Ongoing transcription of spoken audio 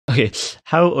Okay,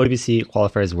 how OWC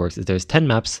qualifiers works is there's 10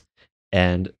 maps,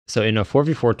 and so in a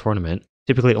 4v4 tournament,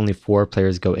 typically only 4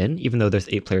 players go in, even though there's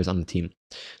 8 players on the team.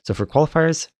 So for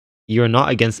qualifiers, you're not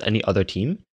against any other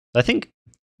team. I think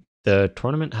the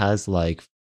tournament has like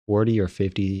 40 or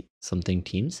 50 something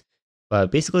teams,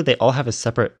 but basically they all have a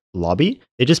separate lobby.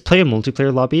 They just play a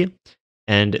multiplayer lobby,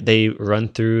 and they run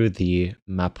through the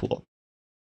map pool.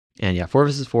 And yeah, 4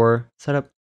 versus 4 setup.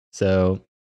 So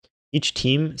each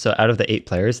team, so out of the 8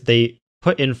 players, they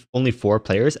put in only 4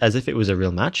 players as if it was a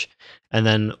real match. And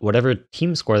then whatever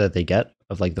team score that they get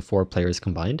of like the 4 players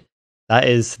combined, that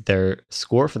is their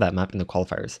score for that map in the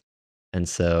qualifiers. And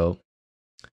so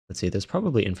let's see, there's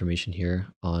probably information here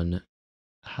on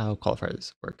how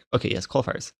qualifiers work. Okay, yes,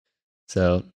 qualifiers.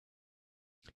 So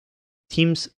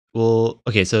teams will,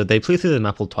 okay, so they play through the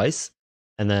map pool twice.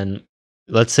 And then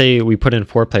let's say we put in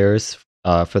 4 players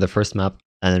for the first map,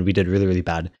 and then we did really, really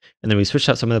bad. And then we switched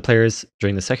out some of the players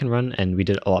during the second run, and we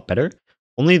did a lot better.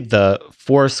 Only the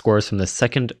 4 scores from the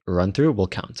second run through will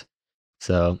count.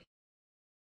 So,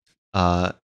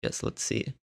 yes, let's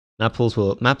see.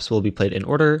 Maps will be played in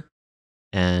order,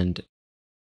 and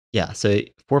yeah, so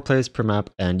 4 players per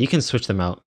map, and you can switch them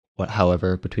out,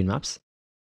 however, between maps.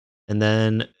 And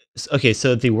then, okay,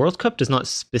 so the World Cup does not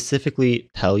specifically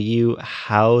tell you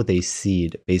how they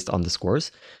seed based on the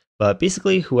scores, but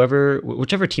basically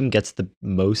whichever team gets the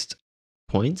most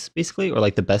points, basically, or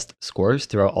like the best scores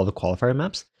throughout all the qualifier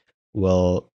maps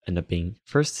will end up being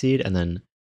first seed, and then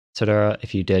etc.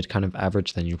 If you did kind of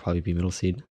average, then you'll probably be middle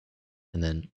seed. And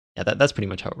then, yeah, that's pretty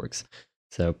much how it works.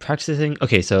 So practicing,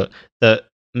 okay, so the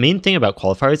main thing about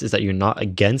qualifiers is that you're not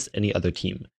against any other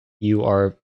team. You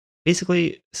are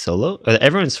basically solo.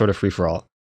 Everyone's sort of free for all,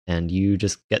 and you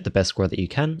just get the best score that you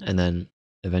can, and then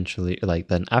eventually, like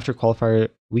then after qualifier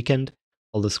weekend,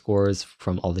 all the scores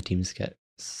from all the teams get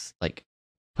like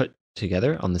put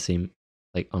together on the same,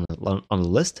 like on a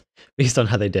list based on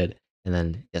how they did, and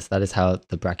then yes, that is how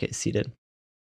the bracket is seeded.